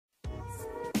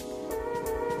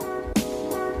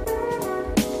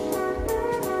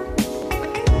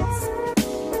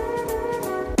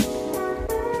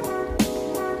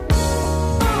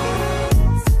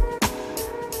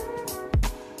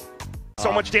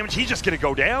much damage, he's just going to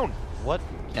go down. What?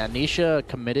 Yeah, Nisha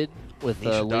committed with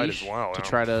the leash well, to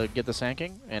try to get the Sand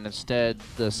King, and instead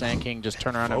the Sand King just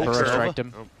turned around and burrow striked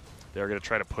him. Oh. They're going to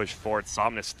try to push forward.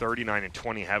 Somnus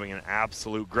 39-20, having an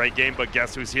absolute great game, but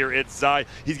guess who's here? It's Zai.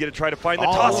 He's going to try to find the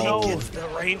toss. He gets the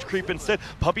range creep instead.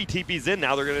 Puppy TP's in.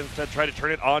 Now they're going to try to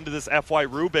turn it onto this FY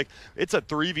Rubik. It's a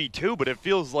 3v2, but it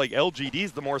feels like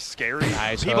LGD's the more scary.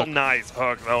 Nice people. hook. Nice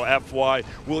hook, though. FY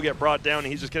will get brought down.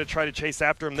 He's just going to try to chase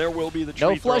after him. There will be the tree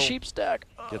No flesh throw. heap stack.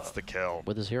 Gets the kill.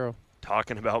 With his hero.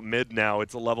 Talking about mid now,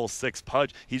 it's a level 6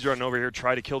 Pudge. He's running over here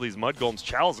trying to kill these mud golems.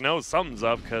 Chalice knows something's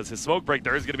up because his smoke break,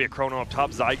 there is going to be a chrono up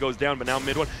top. Zai goes down, but now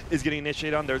mid one is getting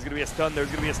initiated on. There's going to be a stun, there's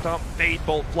going to be a stomp. Fade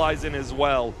Bolt flies in as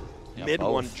well. Yeah, mid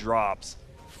both. one drops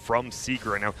from Seeker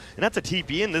right now. And that's a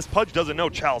TP in. This Pudge doesn't know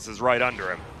Chalice is right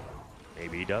under him.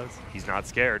 Maybe he does. He's not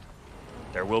scared.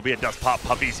 There will be a dust pop.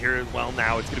 Puppy's here as well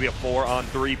now. It's going to be a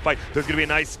 4-on-3 fight. There's going to be a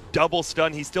nice double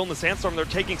stun. He's still in the sandstorm. They're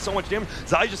taking so much damage.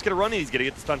 Zai's just going to run in. He's going to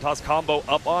get the stun toss combo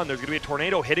up on. There's going to be a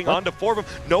tornado hitting onto 4 of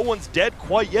them. No one's dead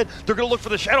quite yet. They're going to look for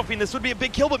the Shadow Fiend. This would be a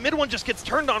big kill, but mid one just gets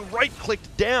turned on,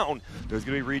 right-clicked down. There's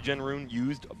going to be regen rune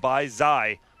used by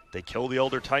Zai. They kill the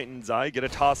Elder Titan. Zai get a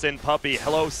toss in. Puppy.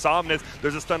 Hello, Somnus.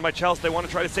 There's a stun by Chalice. They want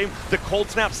to try to save him. The cold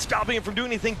snap stopping him from doing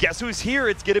anything. Guess who's here?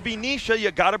 It's going to be Nisha.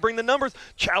 You got to bring the numbers.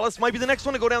 Chalice might be the next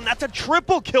one to go down. That's a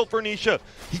triple kill for Nisha.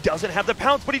 He doesn't have the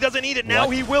pounce, but he doesn't need it. Now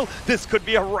he will. This could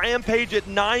be a rampage at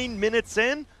 9 minutes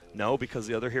in. No, because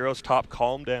the other hero's top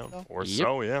calmed down. Or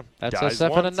so, yeah. That's Dies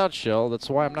SF in a once. nutshell. That's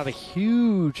why I'm not a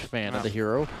huge fan of the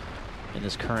hero in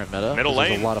this current meta. Middle lane,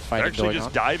 There's a lot of fighting they're actually going just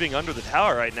on. diving under the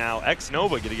tower right now.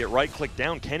 X-Nova going to get right-clicked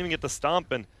down, can't even get the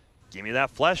stomp, and give me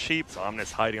that flesh heap. Somnus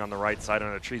hiding on the right side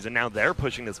under the trees, and now they're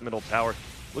pushing this middle tower.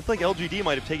 Looks like LGD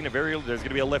might have taken a very, there's going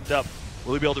to be a lift up.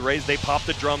 Will he be able to raise? They pop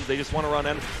the drums, they just want to run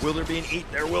in. Will there be an eat?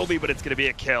 There will be, but it's going to be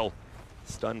a kill.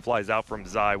 Stun flies out from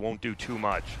Zai, won't do too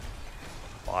much.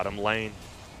 Bottom lane,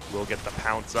 will get the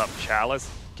pounce up.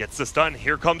 Chalice gets the stun.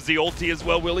 Here comes the ulti as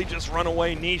well. Will he just run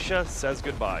away? Nisha says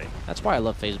goodbye. That's why I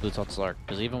love phase boots on Slark,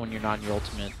 because even when you're not in your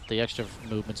ultimate, the extra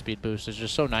movement speed boost is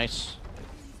just so nice.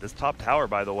 This top tower,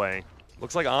 by the way,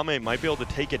 looks like Ame might be able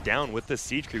to take it down with this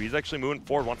siege creep. He's actually moving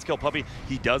forward, wants to kill Puppy.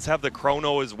 He does have the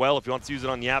chrono as well if he wants to use it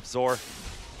on Yapzor.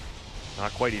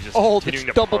 Not quite, he's just continuing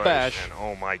to double push, bash. and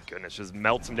oh my goodness, just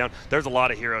melts him down. There's a lot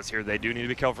of heroes here. They do need to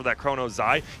be careful for that chrono.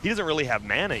 Zai, he doesn't really have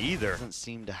mana either. Doesn't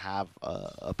seem to have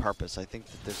a purpose. I think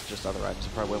that there's just other items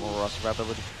that probably way more roster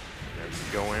survivability. There's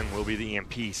the go in, will be the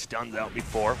EMP, stunned out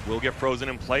before, will get frozen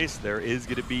in place. There is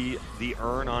going to be the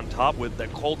urn on top with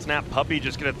that cold snap. Puppy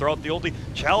just going to throw out the ulti.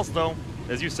 Chalice though,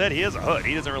 as you said, he has a hood.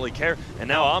 He doesn't really care. And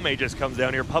now Ame just comes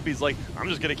down here. Puppy's like, I'm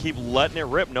just going to keep letting it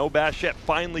rip. No bash yet.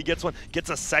 Finally gets one. Gets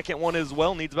a second one as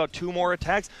well. Needs about 2 more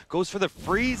attacks. Goes for the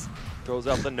freeze. Throws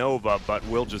out the Nova, but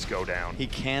will just go down. He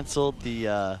canceled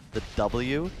the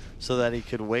W so that he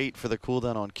could wait for the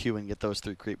cooldown on Q and get those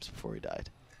 3 creeps before he died.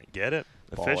 Get it.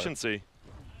 Baller. Efficiency.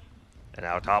 And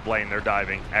now top lane, they're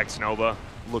diving. X-Nova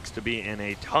looks to be in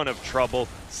a ton of trouble.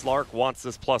 Slark wants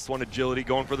this +1 agility,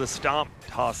 going for the stomp.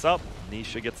 Toss up.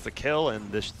 Nisha gets the kill,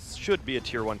 and this should be a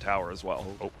tier 1 tower as well.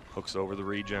 Oh, hooks over the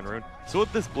regen rune. So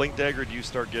with this Blink Dagger, do you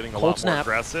start getting a lot more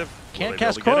aggressive? Can't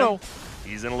cast Chrono.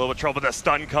 He's in a little bit of trouble. The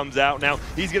stun comes out now.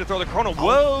 He's going to throw the Chrono.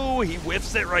 Whoa! He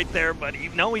whiffs it right there, but he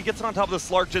gets it on top of the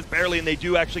Slark just barely, and they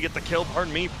do actually get the kill.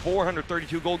 Pardon me.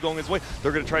 432 gold going his way.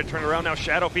 They're going to try to turn it around now.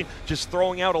 Shadow Fiend just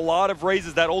throwing out a lot of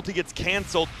raises. That ulti gets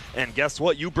canceled, and guess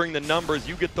what? You bring the numbers.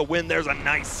 You get the win. There's a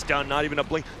nice stun. Not even a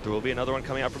blink. There will be another one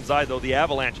coming out from Zai, though. The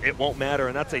Avalanche, it won't matter,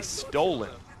 and that's a stolen.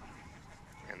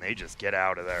 They just get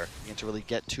out of there. You need to really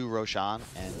get to Roshan,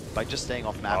 and by just staying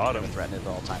off map, you're going to threaten it at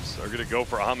all times. They're going to go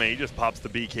for Ame. He just pops the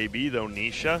BKB, though.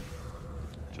 Nisha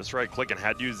just right-clicking,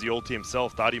 had to use the ulti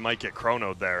himself, thought he might get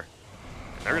chronoed there.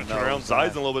 And they're going to turn around.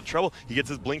 Zai's in a little bit of trouble. He gets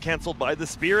his blink canceled by the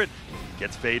Spirit.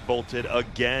 Gets fade bolted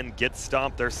again, gets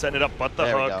stomped. They're setting it up, but the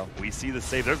hook. We see the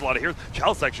save. There's a lot of heroes.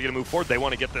 Chalice actually going to move forward. They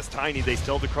want to get this tiny. They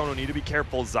still have the chrono. Need to be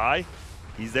careful. Zai,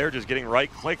 he's there just getting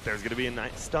right-click. There's going to be a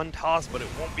nice stun toss, but it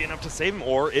won't be enough to save him.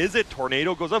 Or is it?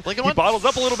 Tornado goes up. He bottles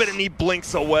up a little bit, and he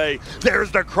blinks away.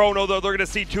 There's the chrono, though. They're going to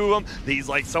see 2 of them. These,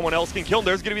 like, someone else can kill him.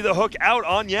 There's going to be the hook out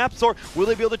on Yapzor. Will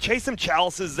they be able to chase him?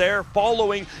 Chalice is there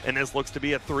following, and this looks to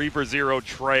be a 3-for-0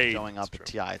 trade. Going up at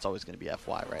TI, it's always going to be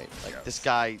FY, right? Like, this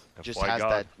guy just has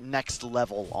that next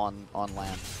level on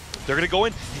land. They're going to go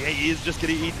in. Yeah, he is just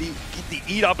going to get the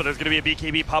eat up, but there's going to be a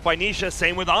BKB pop by Nisha.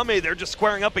 Same with Ame. They're just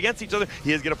squaring up against each other.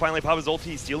 He is going to finally pop his ulti.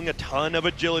 He's stealing a ton of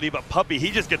agility, but Puppy,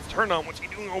 he just gets turned on. What's he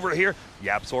doing over here?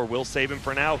 Yapzor will save him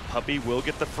for now. Puppy will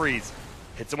get the freeze.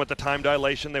 Hits him with the time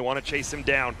dilation. They want to chase him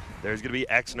down. There's going to be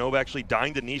X-Nova actually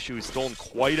dying to Nisha, who's stolen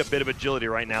quite a bit of agility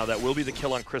right now. That will be the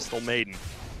kill on Crystal Maiden.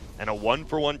 And a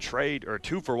 1-for-1 trade, or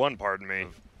 2-for-1, pardon me.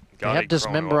 They have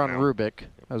Dismember on Rubik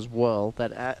as well.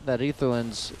 That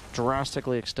Aetherlands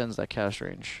drastically extends that cast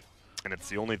range. And it's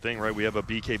the only thing, right? We have a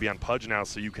BKB on Pudge now,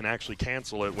 so you can actually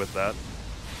cancel it with that.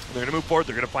 They're going to move forward.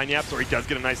 They're going to find Yapsor. He does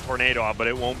get a nice tornado off, but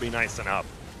it won't be nice enough.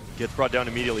 Gets brought down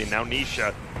immediately. And now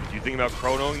Nisha. Do you think about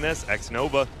chronoing this?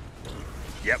 X-Nova.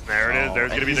 Yep, there it is. There's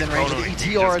going to be the chrono. He's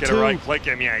just going to right-click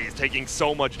him. Yeah, he's taking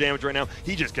so much damage right now.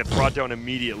 He just gets brought down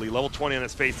immediately. Level 20 on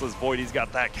his Faceless Void. He's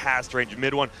got that cast range.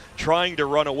 Mid one trying to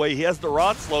run away. He has the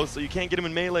Rod Slow, so you can't get him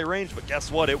in melee range, but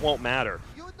guess what? It won't matter.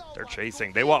 They're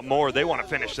chasing. They want more. They want to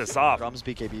finish this off. Drum's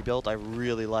BKB build, I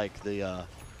really like the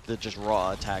just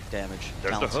raw attack damage.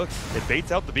 There's the hook. It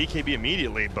baits out the BKB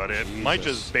immediately, but it might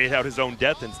just bait out his own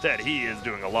death instead. He is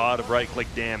doing a lot of right-click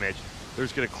damage. They're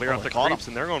just going to clear out the creeps,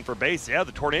 and they're going for base. Yeah,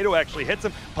 the tornado actually hits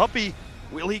him. Puppy,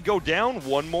 will he go down?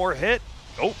 One more hit.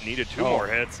 Oh, needed two more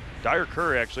hits. Dire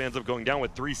Curry actually ends up going down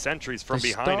with 3 sentries from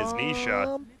behind his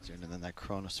Nisha. And then that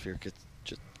Chronosphere gets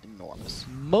just enormous.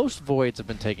 Most Voids have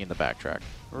been taking the backtrack.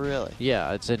 Really?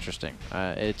 Yeah, it's interesting.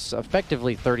 It's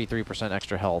effectively 33%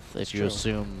 extra health if you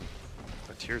assume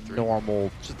a tier 3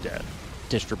 normal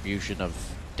distribution of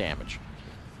damage.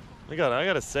 I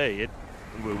gotta say,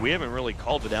 we haven't really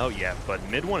called it out yet, but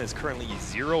mid one is currently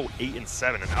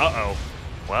 0-8-7, and uh-oh.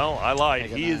 Well, I lied.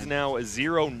 He is now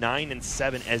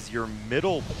 0-9-7 as your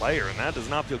middle player, and that does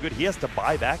not feel good. He has to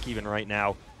buy back even right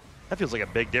now. That feels like a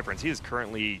big difference. He is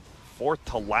currently 4th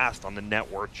to last on the net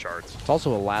worth charts. It's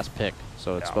also a last pick,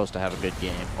 so it's supposed to have a good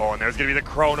game. Oh, and there's going to be the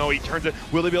chrono. He turns it.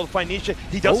 Will they be able to find Nisha?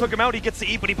 He does hook him out. He gets to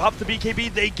eat, but he pops the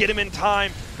BKB. They get him in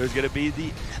time. There's going to be the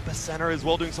epicenter as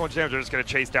well, doing so much damage. They're just going to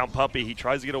chase down Puppy. He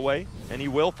tries to get away, and he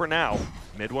will for now.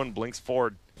 Mid one blinks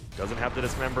forward. Doesn't have the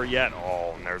Dismember yet.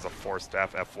 Oh, and there's a forced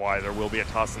FY. There will be a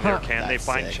toss in there. Can they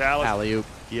find Chalice? Alley-oop.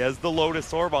 He has the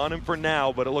Lotus Orb on him for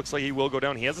now, but it looks like he will go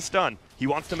down. He has a stun. He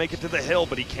wants to make it to the hill,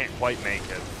 but he can't quite make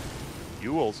it.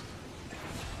 Fuels.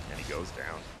 And he goes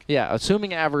down. Yeah,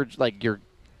 assuming average, like you're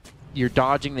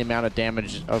dodging the amount of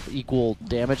damage of equal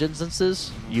damage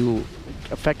instances, you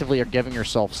effectively are giving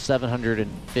yourself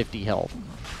 750 health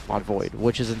on Void,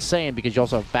 which is insane because you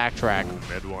also have backtrack.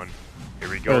 Ooh, mid one. Here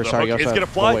we go. The hook is going to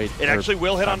fly. Void, it actually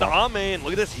will hit onto Ame, and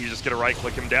look at this. He's just going to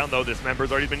right-click him down, though. This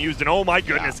member's already been used, and oh my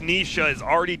goodness, Nisha is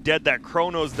already dead. That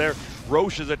Chrono's there.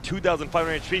 Roche is at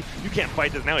 2,500 HP. You can't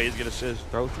fight this now. He's going to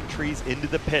throw some trees into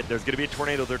the pit. There's going to be a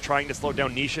tornado. They're trying to slow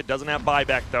down. Nisha doesn't have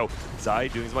buyback, though. Zai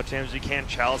doing as much damage as he can.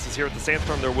 Chalice is here with the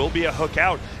Sandstorm. There will be a hook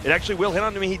out. It actually will hit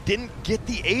onto me. He didn't get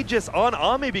the Aegis on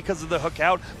Ame because of the hook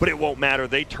out, but it won't matter.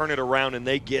 They turn it around, and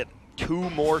they get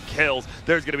 2 more kills.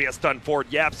 There's going to be a stun forward.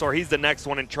 Yapsor, he's the next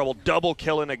one in trouble. Double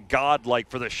killing a godlike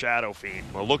for the Shadow Fiend.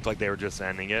 Well, it looked like they were just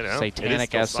ending it.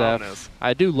 Satanic SF.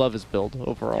 I do love his build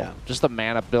overall. Yeah. Just the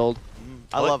mana build.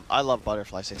 I love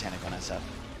Butterfly Satanic on SF.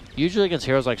 Usually against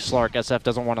heroes like Slark, SF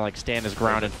doesn't want to like stand his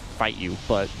ground and fight you,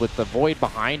 but with the Void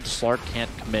behind, Slark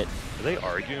can't commit. Are they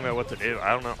arguing about what to do?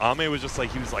 I don't know. Ame was just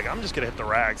like, he was like, I'm just going to hit the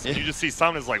rags. And you just see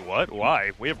Summon's like, what?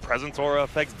 Why? We have Presence Aura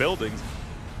affects buildings.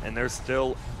 And there's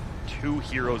still 2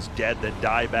 heroes dead that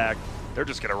die back. They're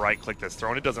just going to right-click this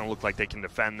throne. It doesn't look like they can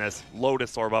defend this.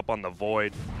 Lotus Orb up on the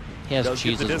Void. He has does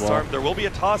cheese get the as disarm. well. There will be a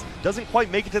toss. Doesn't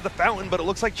quite make it to the fountain, but it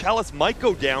looks like Chalice might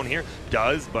go down here.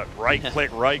 Does, but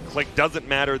right-click, right-click. Doesn't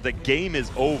matter. The game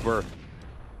is over.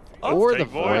 Or the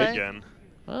Void again.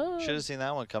 Should have seen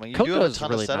that one coming. You Coco's do have a ton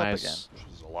really of setup nice. again.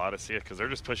 There's a lot of see it because they're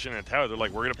just pushing in the tower. They're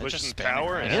like, we're going to push in the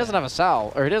tower. And he doesn't have a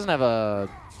Sal, or he doesn't have a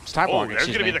Time there's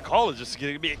going to be the call. It's just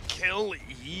going to be a kill.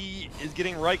 He is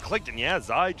getting right-clicked, and yeah,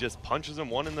 Zai just punches him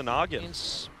one in the noggin.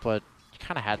 But you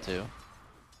kind of had to.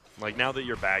 Like, now that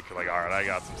you're back, you're like, all right, I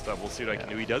got some stuff. We'll see what I can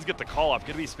do. He does get the call off.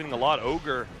 Going to be spinning a lot.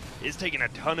 Ogre is taking a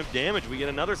ton of damage. We get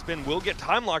another spin. We'll get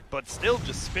time locked, but still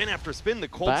just spin after spin. The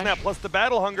cold snap plus the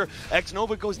battle hunger.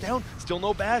 X-Nova goes down. Still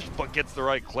no bash, but gets the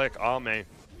right click. Ame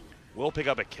will pick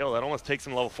up a kill. That almost takes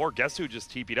him level 4. Guess who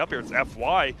just TP'd up here? It's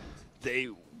FY. They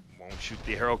won't shoot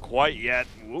the arrow quite yet.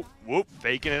 Whoop, whoop.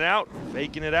 Faking it out.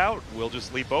 Faking it out. We'll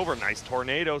just leap over. Nice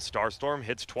tornado. Starstorm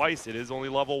hits twice. It is only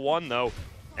level 1, though.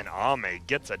 And Ame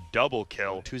gets a double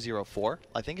kill. 204.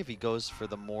 I think if he goes for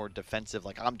the more defensive,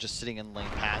 like I'm just sitting in lane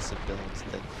passive builds,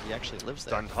 that he actually lives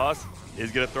there. Stun toss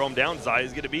is going to throw him down. Zai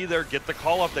is going to be there. Get the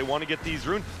call off. They want to get these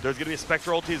runes. There's going to be a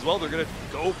Spectral ulti as well. They're going to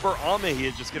go for Ame. He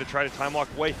is just going to try to time walk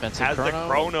away. Has the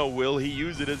chrono. Will he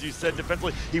use it? As you said,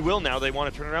 defensively. He will now. They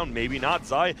want to turn around. Maybe not.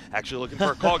 Zai actually looking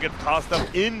for a call. Gets tossed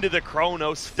up into the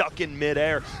chrono. Stuck in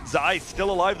midair. Zai still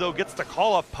alive though. Gets the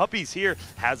call off. Puppy's here.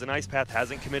 Has an ice path.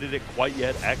 Hasn't committed it quite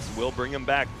yet. X will bring him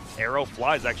back. Arrow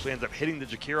flies, actually ends up hitting the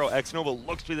Jakiro. X-Nova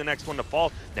looks to be the next one to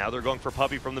fall. Now they're going for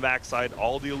Puppey from the backside.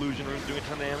 All the illusion runes doing a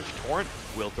ton of damage. Torrent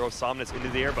will throw Somnus into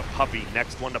the air, but Puppey,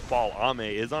 next one to fall. Ame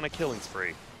is on a killing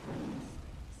spree.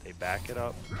 They back it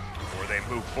up, or they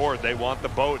move forward. They want the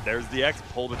boat. There's the X,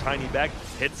 pull the Tiny back,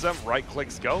 hits them, right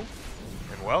clicks go.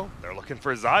 And well, they're looking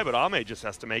for Zai, but Ame just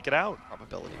has to make it out.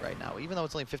 Probability right now, even though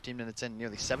it's only 15 minutes in,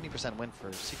 nearly 70% win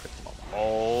for Secret at the moment.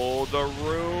 Oh, the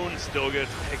rune still gets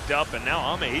picked up, and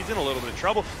now Ame, he's in a little bit of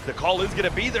trouble. The call is going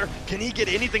to be there. Can he get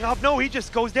anything off? No, he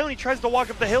just goes down. He tries to walk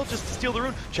up the hill just to steal the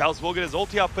rune. Chalice will get his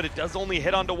ulti off, but it does only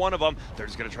hit onto one of them. They're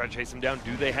just going to try to chase him down.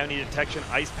 Do they have any detection?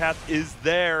 Ice Path is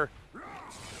there.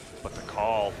 But the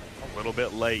call, a little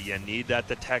bit late. You need that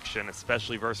detection,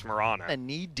 especially versus Mirana. And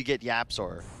need to get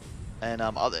Yapzor. And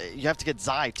you have to get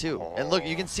Zai too. Oh. And look,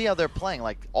 you can see how they're playing,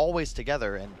 like always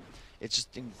together, and it's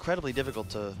just incredibly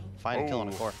difficult to find a kill on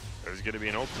a core. There's going to be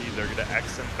an ulti. They're going to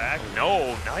X him back.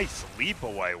 No, nice leap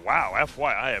away. Wow,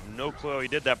 FY, I have no clue how he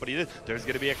did that, but he did. There's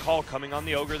going to be a call coming on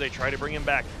the Ogre. They try to bring him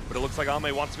back, but it looks like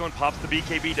Ame wants to go and pops the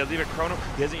BKB. Doesn't even Chrono.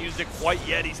 He hasn't used it quite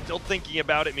yet. He's still thinking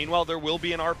about it. Meanwhile, there will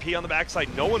be an RP on the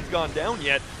backside. No one's gone down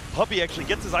yet. Puppey actually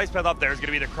gets his Ice Path up. There's going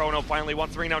to be the Chrono. Finally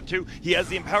wants to bring down 2. He has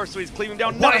the Empower, so he's cleaving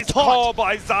down. What nice call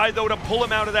by Zai, though, to pull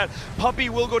him out of that. Puppey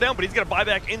will go down, but he's going to buy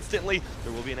back instantly.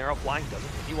 There will be an arrow flying. Doesn't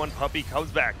hit anyone. Puppey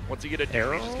comes back. What's he going to do?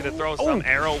 Arrow? He's just going to throw some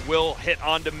arrow. Will hit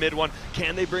onto mid one.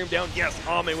 Can they bring him down? Yes,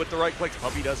 Ame with the right clicks.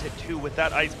 Puppey does hit 2 with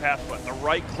that Ice Path, but the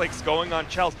right clicks going on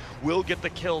Chels will get the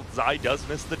kill. Zai does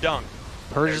miss the dunk.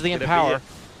 Purges the Empower.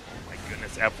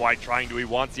 Goodness, FY trying to, he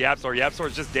wants Yapzor. Yapzor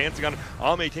is just dancing on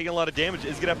Ame, taking a lot of damage,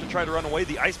 is going to have to try to run away.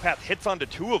 The Ice Path hits onto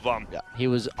 2 of them. Yeah. He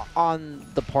was on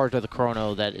the part of the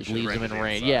Chrono that leaves him in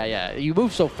range. Yeah. You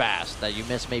move so fast that you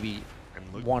miss maybe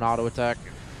one auto attack.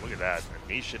 Look at that.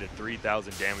 Nisha did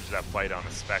 3,000 damage to that fight on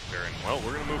the Spectre. And, well,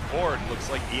 we're going to move forward.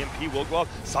 Looks like EMP will go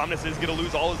off. Somnus is going to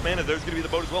lose all his mana. There's going to be the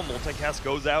boat as well. Multicast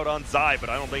goes out on Zai, but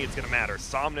I don't think it's going to matter.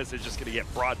 Somnus is just going to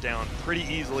get brought down pretty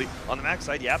easily. On the max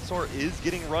side, Yapzor is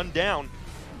getting run down.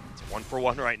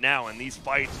 1-for-1 right now, and these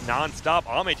fights non-stop.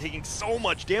 Ame taking so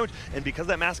much damage, and because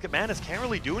that Mask of Madness can't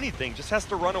really do anything, just has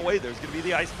to run away. There's going to be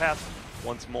the Ice Path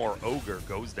once more. Ogre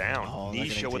goes down.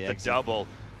 Nisha with the double.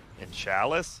 And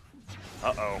Chalice.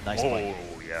 Uh-oh. Nice play.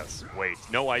 Yes. Wait.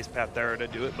 No Ice Path there to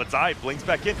do it, but Zai blinks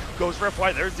back in, goes for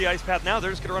FY. There's the Ice Path now.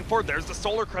 They're just going to run forward. There's the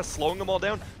Solar Crest slowing them all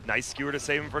down. Nice skewer to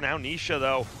save him for now. Nisha,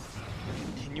 though,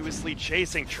 continuously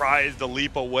chasing, tries to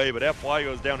leap away, but FY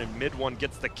goes down and mid one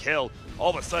gets the kill. All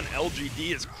of a sudden,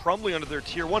 LGD is crumbling under their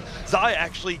tier 1. Zai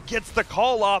actually gets the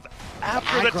call off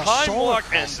after the time block,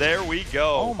 and there we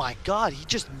go. Oh my god, he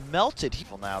just melted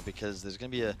people now because there's going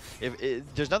to be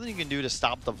there's nothing you can do to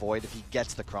stop the Void if he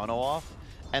gets the Chrono off.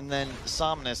 And then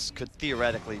Somnus could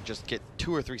theoretically just get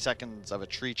 2 or 3 seconds of a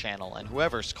tree channel, and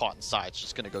whoever's caught inside is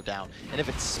just going to go down. And if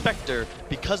it's Spectre,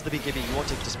 because the BKB, you won't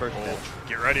take Dispersion.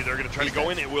 Get ready, they're going to try to go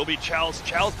in. It will be Chalice.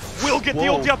 Chalice will get the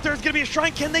ulti up. There's going to be a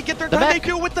Shrine. Can they get their time? They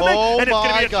do with the mech. And it's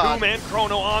going to be a 2-man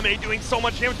Chrono. Ame doing so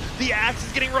much damage. The Axe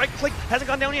is getting right-clicked. Hasn't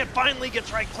gone down yet. Finally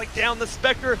gets right-clicked down. The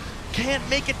Spectre can't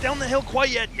make it down the hill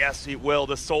quite yet. Yes, he will.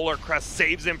 The Solar Crest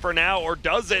saves him for now, or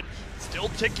does it? Still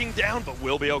ticking down, but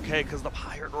we'll be okay because the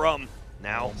Pirate Rum.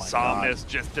 Now Somnus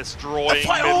just destroying mid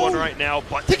one right now,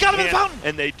 but they got him in the fountain,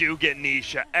 and they do get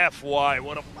Nisha. FY,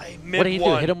 what a play, mid one. What did he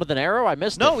do? Hit him with an arrow? I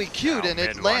missed it. No, he queued and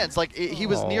it lands. Like he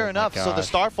was near enough, so the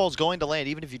Starfall's going to land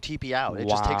even if you TP out. It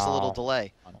just takes a little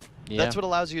delay. Yeah. That's what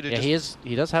allows you to just...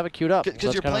 he does have it queued up.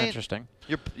 Because you're playing... Interesting.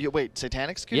 Wait,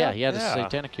 Satanic's queued up? Yeah, he had the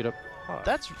Satanic queued up.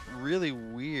 That's really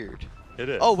weird. It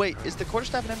is. Oh, wait, is the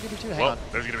Quarterstaff an MKB2? Hang on.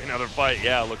 There's going to be another fight.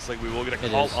 Yeah, looks like we will get a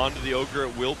call onto the Ogre.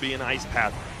 It will be an Ice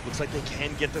Path. Looks like they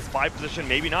can get this 5 position.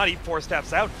 Maybe not. Eat 4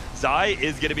 steps out. Zai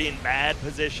is going to be in bad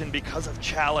position because of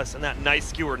Chalice and that nice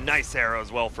skewer. Nice arrow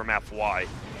as well from FY.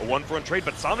 A 1-for-1 trade,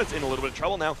 but Somnus in a little bit of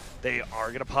trouble now. They are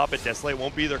going to pop it. Desolate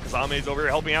won't be there because Ame's over here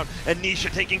helping out. And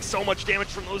Nisha taking so much damage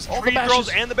from those tree throws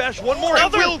and the bash. One more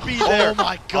will be there. Oh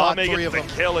my god, Ame gets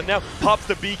the kill and now pops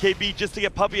the BKB just to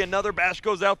get Puppey. Another bash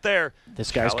goes out there.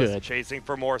 This guy's good. Chasing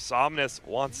for more. Somnus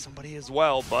wants somebody as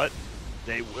well, but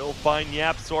they will find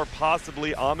Yapzor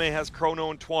possibly. Ame has Chrono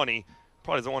in 20.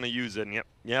 Probably doesn't want to use it, and yep,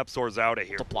 Yapzor's out of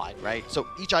here. Multiplied, right? So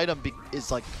each item is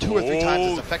like 2 or 3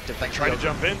 times as effective. Trying to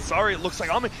jump in. Sorry, it looks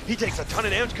like Ame, he takes a ton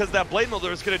of damage because that Blade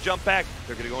Molder is going to jump back.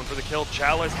 They're going to go in for the kill.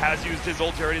 Chalice has used his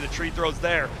ulti already. The tree throws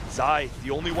there. Zai, the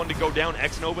only one to go down.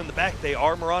 X-Nova in the back. They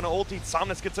are Mirana ulti.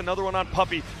 Somnus gets another one on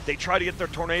Puppey. They try to get their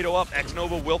Tornado up.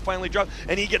 X-Nova will finally drop,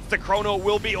 and he gets the Chrono.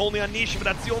 Will be only on Nisha, but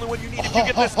that's the only one you need if you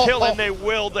get this kill, and they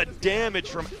will. The damage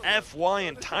from FY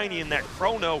and Tiny in that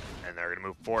Chrono. And they're going to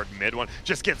move forward. Mid one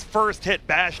just gets first hit,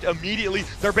 bashed immediately.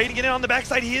 They're baiting it in on the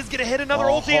backside. He is going to hit another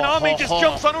ulti, and Ame just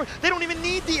jumps on him. They don't even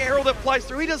need the arrow that flies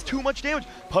through. He does too much damage.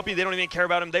 Puppey, they don't even care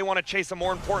about him. They want to chase a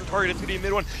more important target. It's going to be a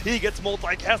mid one. He gets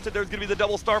multi-casted. There's going to be the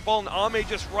double starfall, and Ame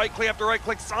just right-click after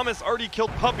right-click. Samus already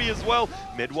killed Puppey as well.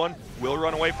 Mid one will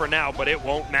run away for now, but it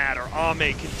won't matter.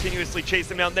 Ame continuously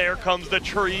chasing him down. There comes the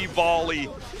tree volley,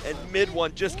 and mid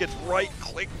one just gets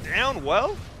right-clicked down.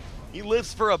 Well, he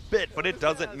lives for a bit, but it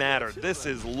doesn't matter. This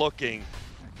is looking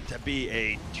to be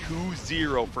a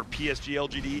 2-0 for PSG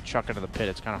LGD. Chuck into the pit.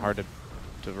 It's kind of hard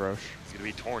to Roche. It's going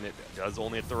to be torn. It does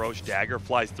only hit the Roche. Dagger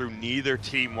flies through. Neither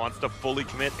team wants to fully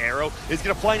commit. Arrow is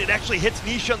going to fly, and it actually hits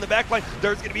Nisha on the backline.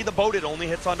 There's going to be the boat. It only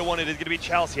hits onto one. It is going to be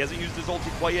Chalice. He hasn't used his ulti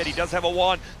quite yet. He does have a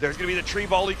wand. There's going to be the tree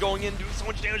volley going in, doing so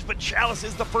much damage, but Chalice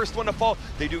is the first one to fall.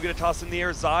 They do get a toss in the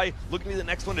air. Zai looking to be the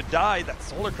next one to die. That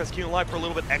Solar Crest keeping alive for a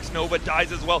little bit. X-Nova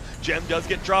dies as well. Gem does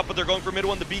get dropped, but they're going for mid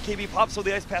one. The BKB pops, so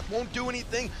the Ice Path won't do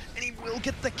anything, and he will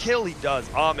get the kill. He does.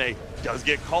 Ame does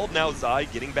get called now. Zai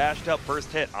getting bashed up.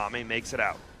 First hit. Ame makes it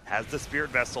out. Has the Spirit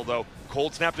Vessel though.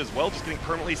 Cold snapped as well, just getting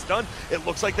permanently stunned. It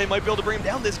looks like they might be able to bring him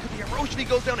down. This could be a Roche. He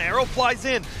goes down. Arrow flies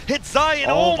in. Hits Zai,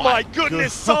 and oh my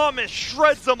goodness, Samus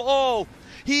shreds them all.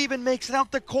 He even makes it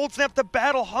out. The Cold Snap, the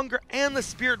Battle Hunger, and the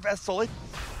Spirit Vessel. And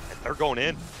they're going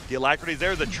in. The Alacrity's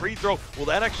there. The tree throw. Will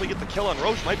that actually get the kill on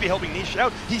Roche? Might be helping Nisha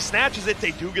out. He snatches it.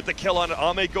 They do get the kill on it.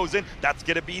 Ame goes in. That's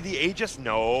going to be the Aegis.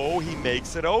 No, he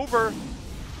makes it over.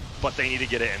 But they need to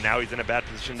get it, and now he's in a bad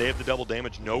position. They have the double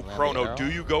damage. No chrono.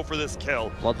 Do you go for this kill?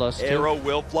 Bloodlust Arrow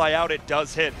will fly out. It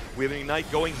does hit. We have an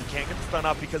Ignite going. He can't get the stun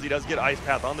off because he does get Ice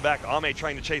Path on the back. Ame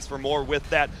trying to chase for more with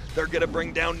that. They're going to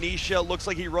bring down Nisha. Looks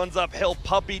like he runs uphill.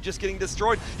 Puppey just getting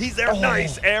destroyed. He's there.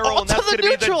 Nice arrow, and that's going to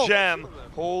be the gem.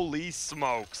 Holy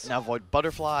smokes. Now Void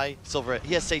Butterfly, Silver,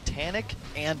 he has Satanic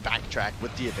and Backtrack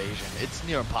with the evasion. It's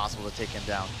near impossible to take him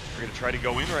down. We're going to try to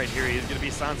go in right here. He is going to be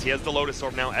silenced. He has the Lotus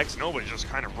Orb now. X-Nova is just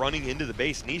kind of running into the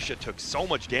base. Nisha took so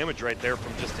much damage right there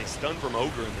from just a stun from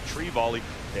Ogre and the tree volley.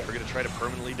 They are going to try to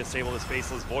permanently disable this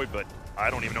Faceless Void, but I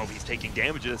don't even know if he's taking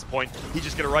damage at this point. He's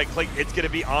just going to right-click. It's going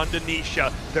to be onto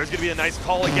Nisha. There's going to be a nice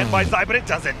call again by Zai, but it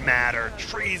doesn't matter.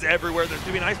 Trees everywhere. There's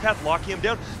going to be an Ice Path locking him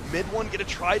down. Mid one going to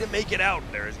try to make it out.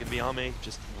 There is going to be Ame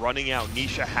just running out.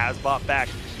 Nisha has bought back.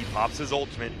 He pops his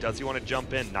ultimate. Does he want to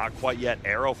jump in? Not quite yet.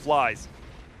 Arrow flies.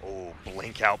 Oh,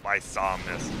 blink out by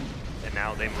Somnus. And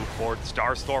now they move forward.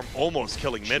 Starstorm almost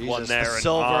killing mid one there. The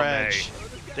Silver Edge.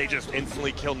 They just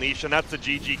instantly kill Nisha, and that's the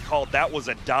GG call. That was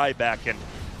a dieback, and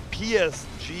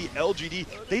PSG LGD,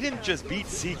 they didn't just beat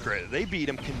Secret. They beat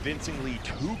him convincingly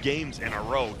 2 games in a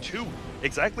row. 2,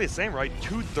 exactly the same, right?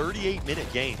 2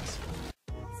 38-minute games.